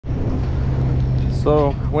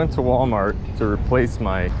So went to Walmart to replace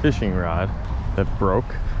my fishing rod that broke.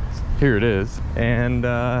 Here it is. And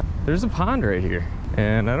there's a pond right here.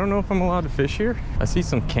 And I don't know if I'm allowed to fish here. I see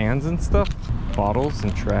some cans and stuff, bottles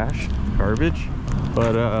and trash, garbage.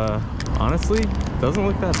 But honestly, it doesn't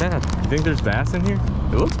look that bad. You think there's bass in here?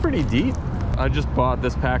 It looks pretty deep. I just bought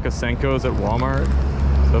this pack of Senkos at Walmart.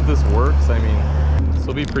 So if this works, I mean, this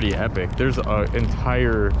will be pretty epic. There's an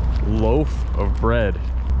entire loaf of bread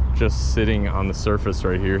just sitting on the surface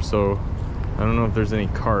right here. So I don't know if there's any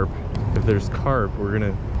carp. If there's carp, we're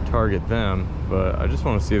gonna target them, but I just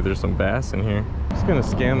want to see if there's some bass in here. Just gonna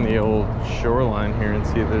scan the old shoreline here and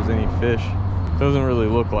see if there's any fish. Doesn't really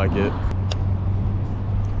look like it.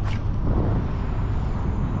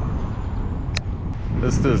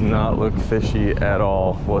 This does not look fishy at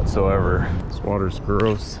all whatsoever. This water's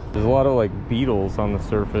gross. There's a lot of like beetles on the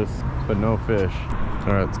surface, but no fish.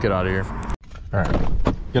 All right, let's get out of here. All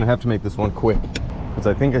right, gonna have to make this one quick because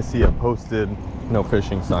I think I see a posted no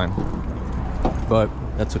fishing sign, but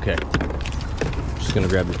that's okay. Just gonna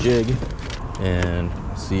grab the jig and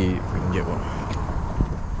see if we can get one.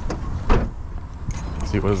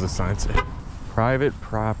 Let's see, what does the sign say? Private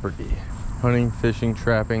property. Hunting, fishing,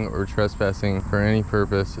 trapping, or trespassing for any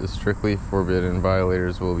purpose is strictly forbidden.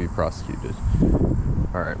 Violators will be prosecuted.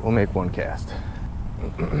 All right, we'll make one cast.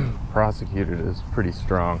 Prosecuted is pretty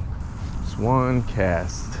strong. Just one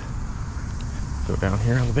cast. Go down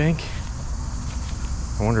here on the bank.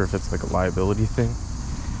 I wonder if it's like a liability thing.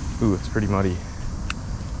 Ooh, it's pretty muddy.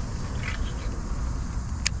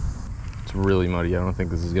 It's really muddy. I don't think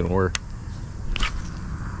this is gonna work.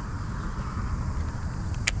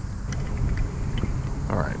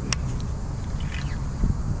 All right.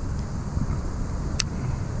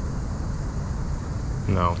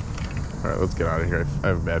 No. All right, let's get out of here. I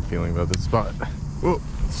have a bad feeling about this spot. Whoa,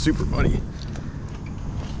 it's super muddy.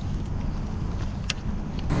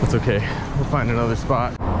 That's okay. We'll find another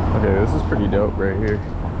spot. Okay, this is pretty dope right here.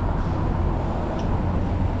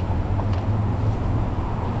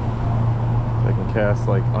 I can cast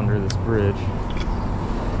like under this bridge.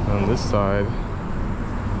 On this side,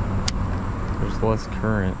 there's less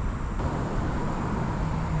current.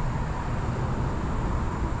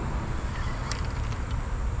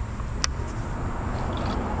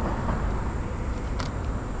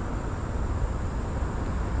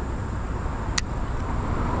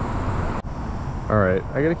 All right,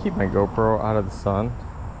 I gotta keep my GoPro out of the sun.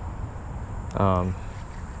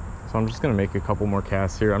 So I'm just gonna make a couple more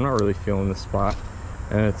casts here. I'm not really feeling this spot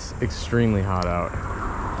and it's extremely hot out.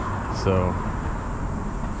 So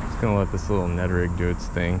just gonna let this little Ned rig do its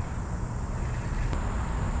thing.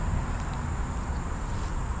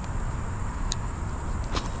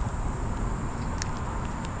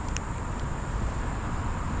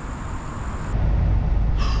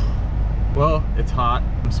 Well, it's hot,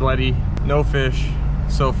 I'm sweaty, no fish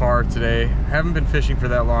so far today. Haven't been fishing for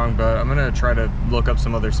that long, but I'm gonna try to look up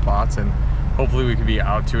some other spots and hopefully we could be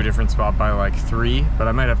out to a different spot by like 3, but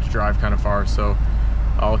I might have to drive kind of far, so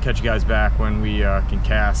I'll catch you guys back when we can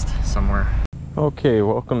cast somewhere. Okay,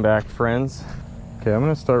 welcome back, friends. Okay, I'm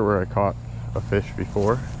gonna start where I caught a fish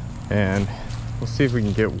before and we'll see if we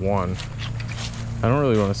can get one. I don't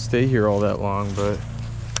really want to stay here all that long, but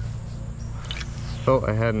felt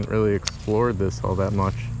I hadn't really explored this all that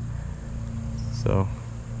much, so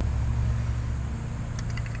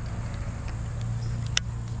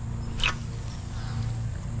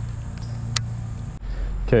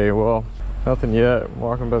okay, well, nothing yet. I'm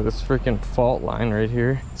walking by this freaking fault line right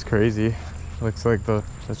here. It's crazy. Looks like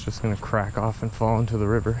that's just gonna crack off and fall into the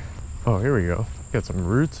river. Oh, here we go. Got some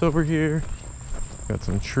roots over here. Got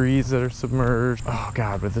some trees that are submerged. Oh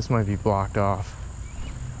god, but this might be blocked off.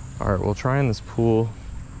 All right, we'll try in this pool.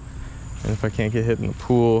 And if I can't get hit in the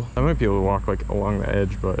pool, I might be able to walk like along the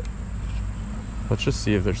edge, but let's just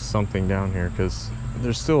see if there's something down here because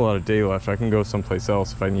there's still a lot of day left. I can go someplace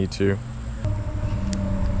else if I need to.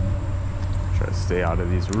 Try to stay out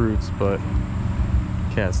of these roots, but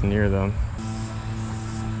cast near them.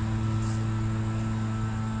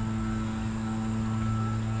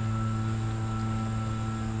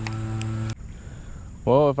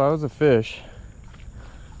 Well, if I was a fish,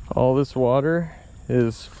 all this water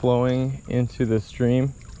is flowing into the stream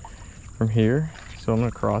from here. So I'm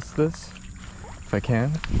gonna cross this if I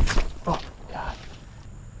can. Oh god.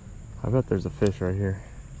 I bet there's a fish right here.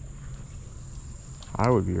 I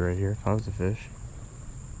would be right here if I was a fish.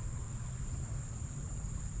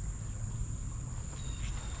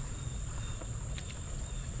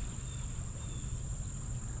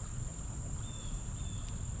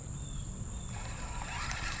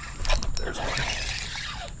 There's one.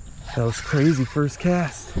 That was crazy first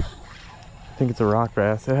cast. think it's a rock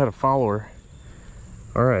bass. It had a follower.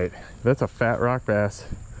 All right, that's a fat rock bass.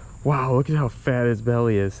 Wow, look at how fat his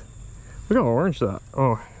belly is. Look how orange that.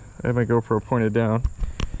 Oh, I had my GoPro pointed down.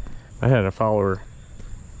 I had a follower.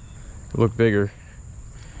 It looked bigger.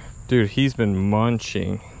 Dude, he's been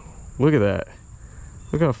munching. Look at that.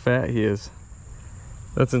 Look how fat he is.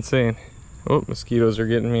 That's insane. Oh, mosquitoes are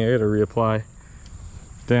getting me. I gotta reapply.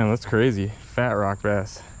 Damn, that's crazy. Fat rock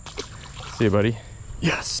bass. See you, buddy.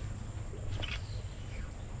 Yes.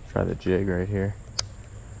 Try the jig right here.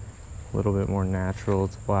 A little bit more natural.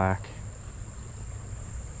 It's black.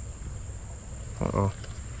 Uh-oh.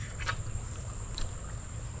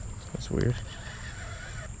 That's weird.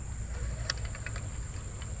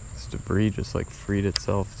 This debris just like freed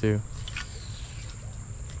itself too.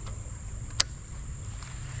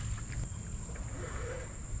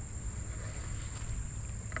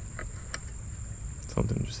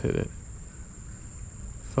 Something just hit it.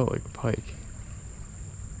 Felt like a pike.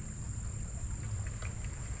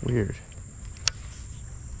 Weird.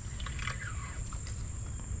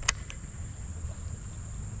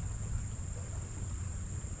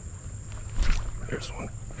 There's one.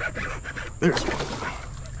 There's one.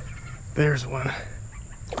 There's one.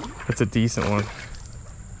 That's a decent one.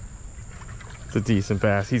 It's a decent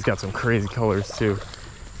bass. He's got some crazy colors too.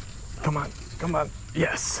 Come on, come on.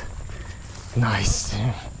 Yes. Nice.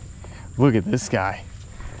 Look at this guy.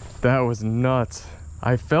 That was nuts.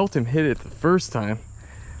 I felt him hit it the first time.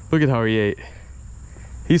 Look at how he ate.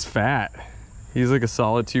 He's fat. He's like a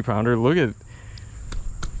solid 2-pounder. Look at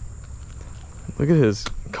his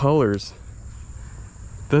colors.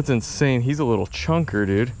 That's insane. He's a little chunker,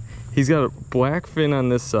 dude. He's got a black fin on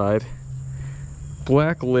this side,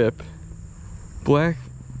 black lip, black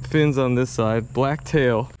fins on this side, black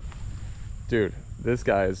tail. Dude, this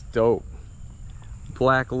guy is dope.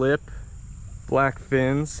 Black lip, black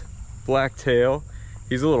fins, black tail.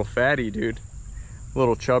 He's a little fatty, dude. A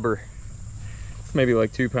little chubber. Maybe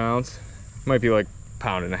like 2 pounds. Might be like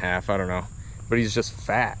 1.5 pounds, I don't know. But he's just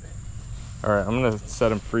fat. All right, I'm gonna set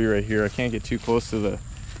him free right here. I can't get too close to the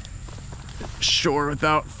shore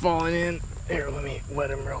without falling in. Here, let me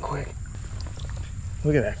wet him real quick.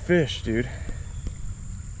 Look at that fish, dude.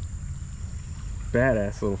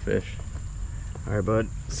 Badass little fish. All right, bud,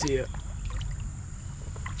 see ya.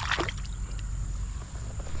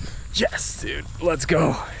 Yes, dude, let's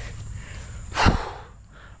go.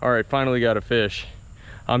 All right, finally got a fish.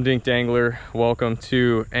 I'm Dink Dangler. Welcome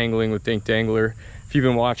to Angling with Dink Dangler. If you've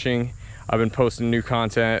been watching, I've been posting new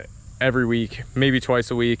content every week, maybe twice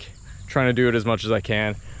a week, trying to do it as much as I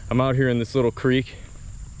can. I'm out here in this little creek,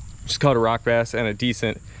 just caught a rock bass and a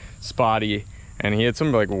decent spotty, and he had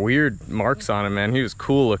some like weird marks on him, man. He was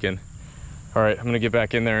cool looking. All right, I'm gonna get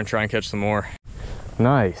back in there and try and catch some more.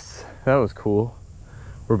 Nice, that was cool.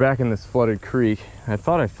 We're back in this flooded creek. I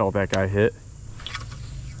thought I felt that guy hit.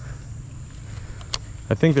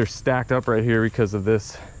 I think they're stacked up right here because of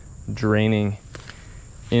this draining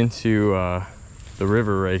into the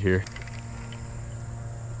river right here.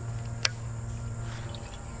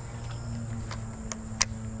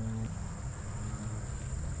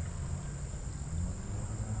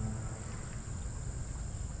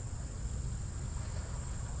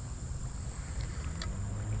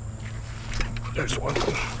 There's one.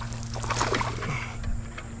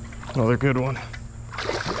 Another good one.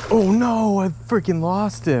 Oh no, I freaking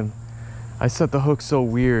lost him. I set the hook so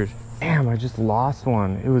weird. Damn, I just lost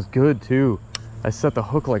one. It was good too. I set the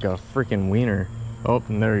hook like a freaking wiener. Oh,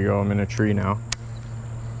 and there you go, I'm in a tree now.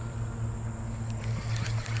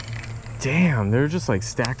 Damn, they're just like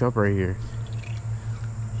stacked up right here.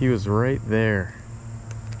 He was right there.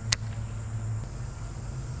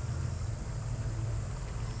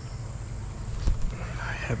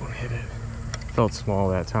 I had one hit it. Felt small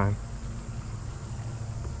that time.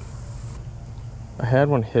 I had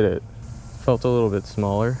one hit it. Felt a little bit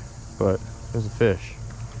smaller, but it was a fish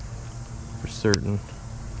for certain.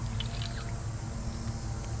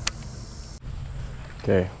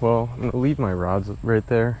 Okay, well, I'm gonna leave my rods right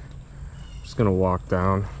there. I'm just gonna walk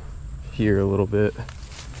down here a little bit,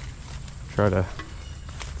 try to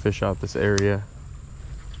fish out this area,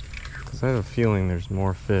 because I have a feeling there's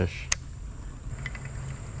more fish.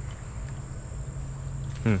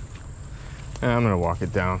 And I'm gonna walk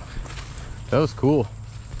it down. That was cool.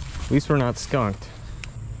 At least we're not skunked.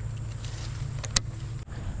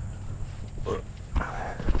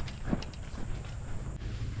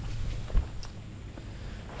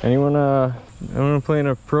 Anyone playing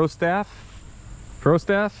a pro staff? Pro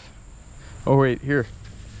staff? Oh wait, here.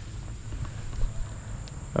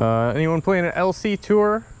 Anyone playing an LC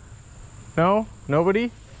tour? No?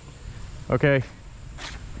 Nobody? Okay.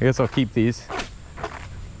 I guess I'll keep these.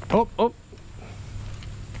 Oh, oh.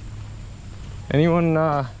 Anyone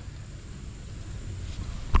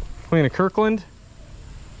clean a Kirkland?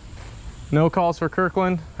 No calls for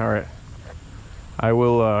Kirkland? All right. I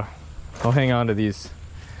will, I'll hang on to these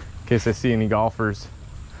in case I see any golfers.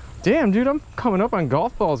 Damn, dude, I'm coming up on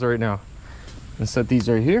golf balls right now. And set these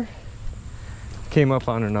right here. Came up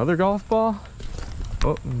on another golf ball.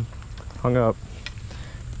 Oh, hung up.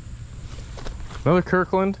 Another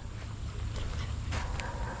Kirkland.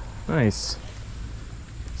 Nice.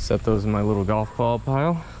 Set those in my little golf ball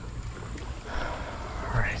pile.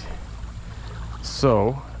 All right.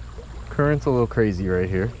 So, current's a little crazy right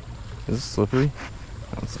here. Is this slippery?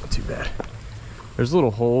 No, it's not too bad. There's a little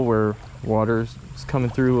hole where water is coming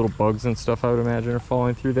through, little bugs and stuff I would imagine are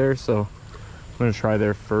falling through there. So I'm gonna try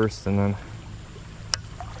there first and then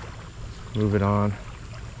move it on.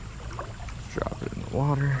 Drop it in the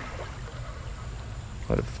water.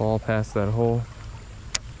 Let it fall past that hole.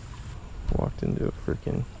 Walked into a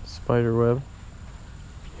freaking spider web.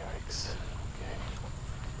 Yikes.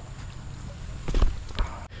 Okay.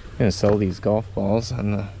 I'm gonna sell these golf balls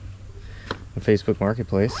on the Facebook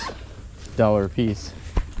Marketplace. $1 a piece.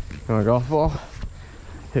 You want a golf ball?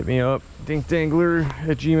 Hit me up,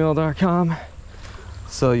 dinkdangler@gmail.com.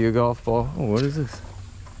 Sell you a golf ball. Oh, what is this?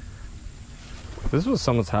 This was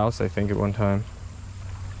someone's house, I think, at one time.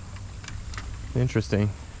 Interesting.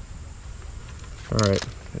 All right,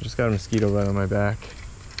 I just got a mosquito bite on my back.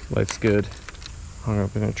 Life's good. Hung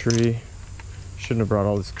up in a tree. Shouldn't have brought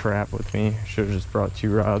all this crap with me. Should have just brought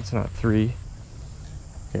 2 rods, not 3.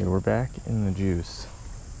 Okay, we're back in the juice.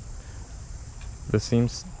 This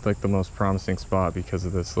seems like the most promising spot because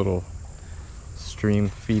of this little stream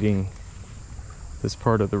feeding this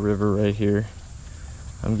part of the river right here.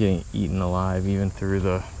 I'm getting eaten alive even through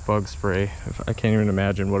the bug spray. I can't even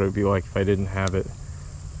imagine what it would be like if I didn't have it.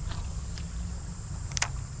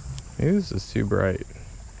 Maybe this is too bright.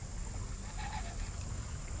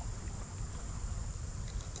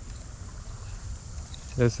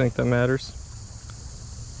 You guys think that matters?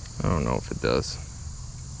 I don't know if it does.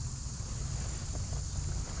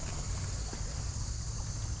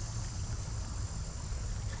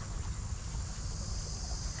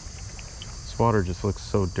 This water just looks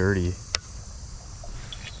so dirty.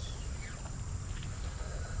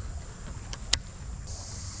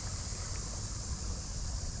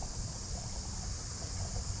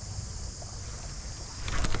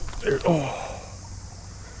 There, oh.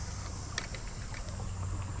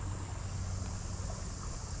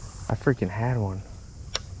 I freaking had one.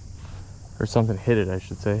 Or something hit it, I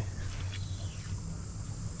should say.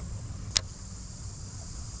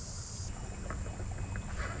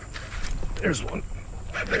 There's one.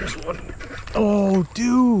 There's one. Oh,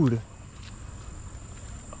 dude.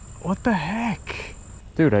 What the heck?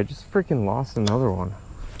 Dude, I just freaking lost another one.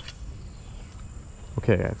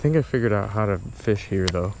 Okay, I think I figured out how to fish here,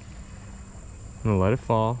 though. I'm gonna let it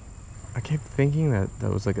fall. I kept thinking that that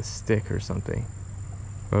was like a stick or something.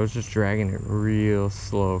 I was just dragging it real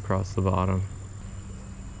slow across the bottom.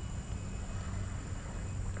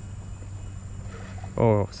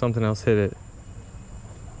 Oh, something else hit it.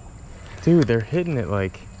 Dude, they're hitting it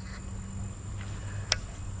like...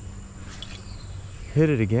 Hit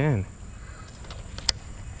it again.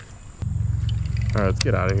 All right, let's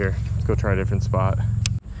get out of here. Let's go try a different spot.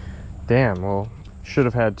 Damn, well, should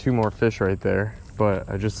have had 2 more fish right there, but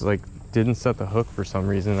I just like didn't set the hook for some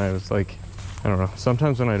reason. I was like, I don't know.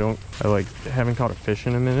 Sometimes when I like haven't caught a fish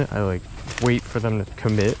in a minute, I like wait for them to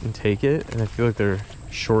commit and take it, and I feel like they're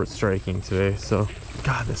short striking today. So,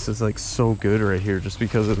 God, this is like so good right here just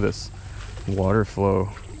because of this water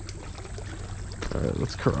flow. All right,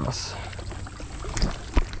 let's cross.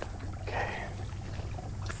 Okay.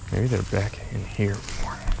 Maybe they're back in here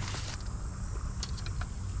more.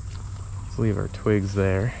 Let's leave our twigs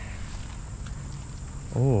there.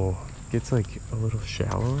 Oh, gets like a little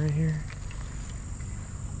shallow right here.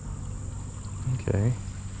 Okay.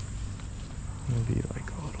 Maybe like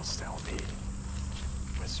a little stealthy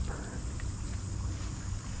whisper.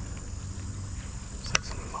 There's like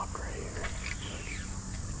some muck right here.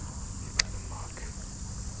 By the muck.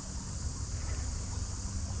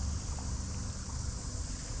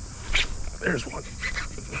 There's one.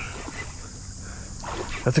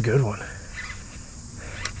 That's a good one.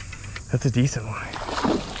 That's a decent one.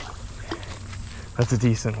 That's a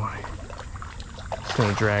decent one. Just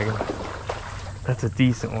gonna drag him. That's a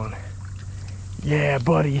decent one. Yeah,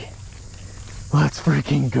 buddy. Let's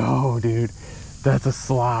freaking go, dude. That's a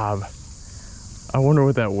slob. I wonder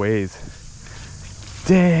what that weighs.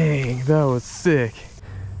 Dang, that was sick.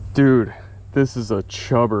 Dude, this is a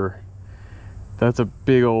chubber. That's a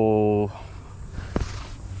big old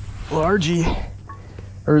largie.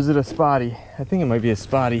 Or is it a spotty? I think it might be a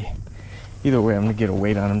spotty. Either way, I'm gonna get a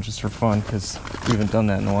weight on him just for fun because we haven't done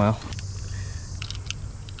that in a while.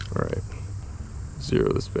 All right,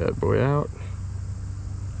 zero this bad boy out.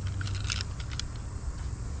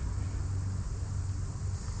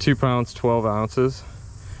 Two pounds, 12 ounces,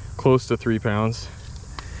 close to 3 pounds.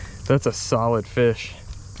 That's a solid fish.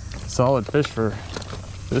 Solid fish for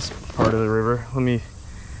this part of the river. Let me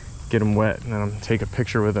get him wet and then I'm gonna take a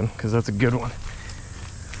picture with him because that's a good one.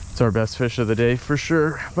 It's our best fish of the day for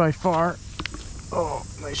sure, by far. Oh,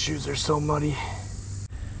 my shoes are so muddy.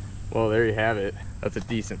 Well, there you have it. That's a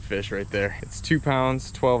decent fish right there. It's 2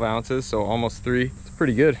 pounds, 12 ounces, so almost 3. It's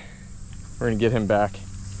pretty good. We're gonna get him back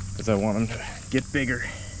because I want him to get bigger.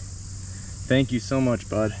 Thank you so much,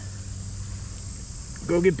 bud.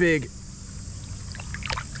 Go get big.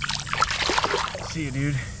 See you,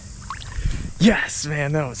 dude. Yes,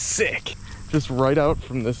 man, that was sick. Just right out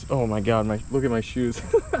from this. Oh my God, look at my shoes.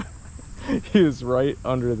 He was right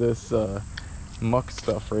under this muck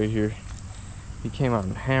stuff right here. He came out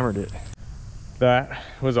and hammered it. That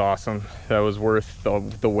was awesome. That was worth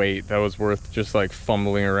the wait. That was worth just like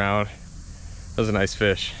fumbling around. That was a nice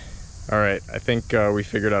fish. All right, I think we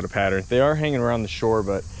figured out a pattern. They are hanging around the shore,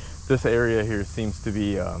 but this area here seems to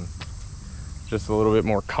be just a little bit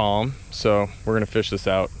more calm. So we're gonna fish this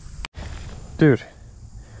out. Dude,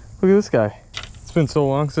 look at this guy. It's been so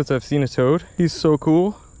long since I've seen a toad. He's so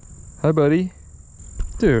cool. Hi, buddy.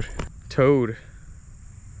 Dude, toad.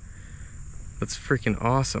 That's freaking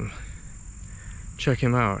awesome. Check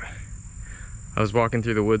him out. I was walking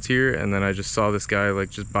through the woods here and then I just saw this guy like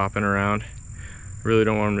just bopping around. I really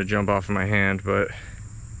don't want him to jump off of my hand, but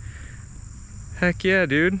heck yeah,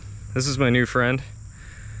 dude. This is my new friend.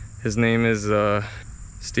 His name is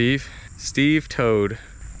Steve Toad,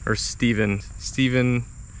 or Steven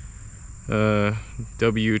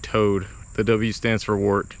W Toad. The W stands for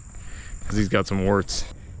wart because he's got some warts.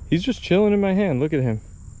 He's just chilling in my hand. Look at him.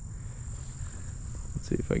 Let's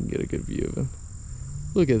see if I can get a good view of him.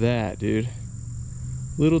 Look at that, dude.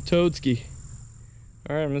 Little toadski.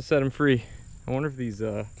 All right, I'm gonna set him free. I wonder if these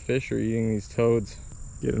fish are eating these toads.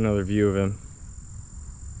 Get another view of him.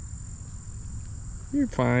 You're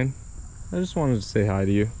fine. I just wanted to say hi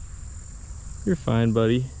to you. You're fine,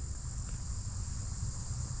 buddy.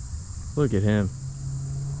 Look at him.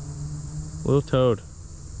 Little toad.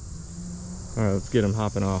 All right, let's get him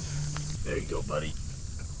hopping off. There you go, buddy.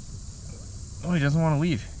 Oh, he doesn't want to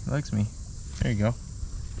leave. He likes me. There you go.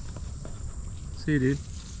 See you, dude.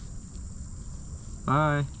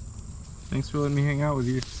 Bye. Thanks for letting me hang out with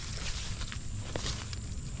you.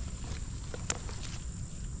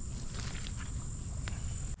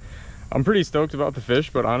 I'm pretty stoked about the fish,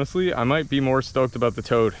 but honestly, I might be more stoked about the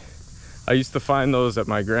toad. I used to find those at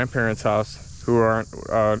my grandparents' house, who aren't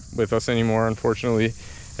with us anymore, unfortunately.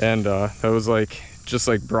 And that was like, just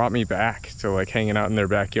like brought me back to like hanging out in their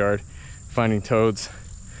backyard, finding toads.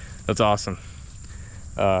 That's awesome.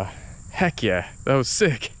 Heck yeah, that was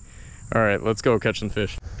sick. All right, let's go catch some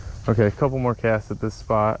fish. Okay, a couple more casts at this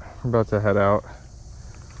spot. We're about to head out.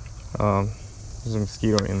 There's a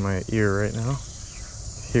mosquito in my ear right now.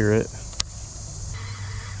 Hear it.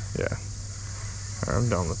 Yeah. All right, I'm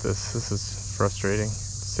done with this. This is frustrating, to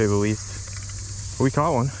say the least. But we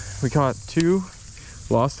caught one. We caught 2,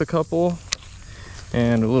 lost a couple,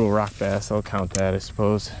 and a little rock bass. I'll count that, I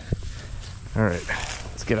suppose. All right,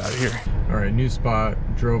 let's get out of here. All right, new spot.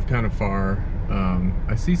 Drove kind of far.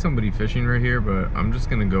 I see somebody fishing right here, but I'm just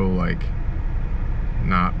gonna go like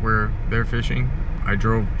not where they're fishing. I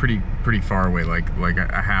drove pretty far away, like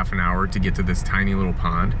a half an hour to get to this tiny little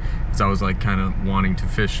pond, because I was like kind of wanting to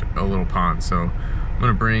fish a little pond. So I'm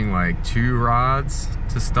gonna bring like 2 rods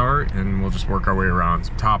to start, and we'll just work our way around.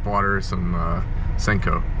 Some top water, some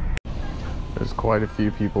Senko. There's quite a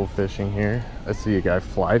few people fishing here. I see a guy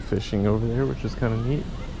fly fishing over there, which is kind of neat.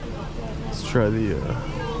 Let's try the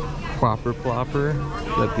plopper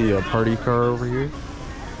at the party car over here.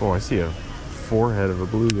 Oh, I see a forehead of a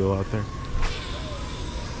bluegill out there.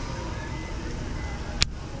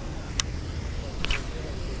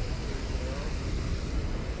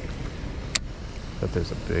 But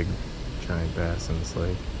there's a big giant bass in this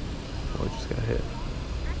lake. Oh, it just got hit.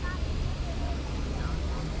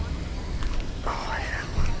 Oh, I had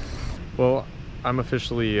one. Well, I'm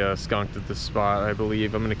officially skunked at this spot, I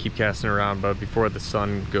believe. I'm gonna keep casting around, but before the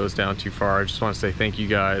sun goes down too far, I just want to say thank you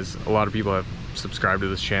guys. A lot of people have subscribed to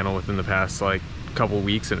this channel within the past like couple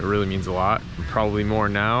weeks, and it really means a lot. Probably more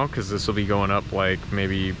now, because this will be going up like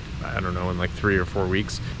maybe, I don't know, in like 3 or 4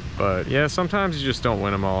 weeks. But yeah, sometimes you just don't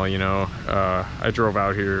win them all, you know. I drove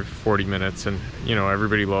out here 40 minutes and, you know,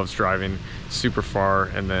 everybody loves driving super far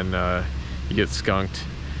and then you get skunked.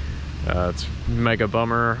 It's mega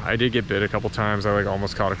bummer. I did get bit a couple times. I like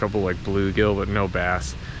almost caught a couple like bluegill, but no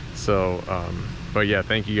bass. So, but yeah,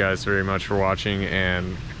 thank you guys very much for watching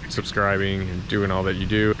and subscribing and doing all that you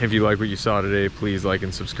do. If you like what you saw today, please like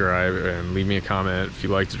and subscribe and leave me a comment if you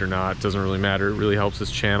liked it or not. It doesn't really matter. It really helps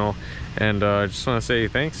this channel. And I just want to say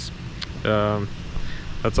thanks.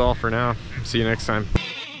 That's all for now. See you next time.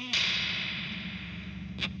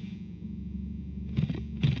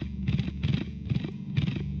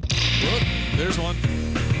 Look, there's one.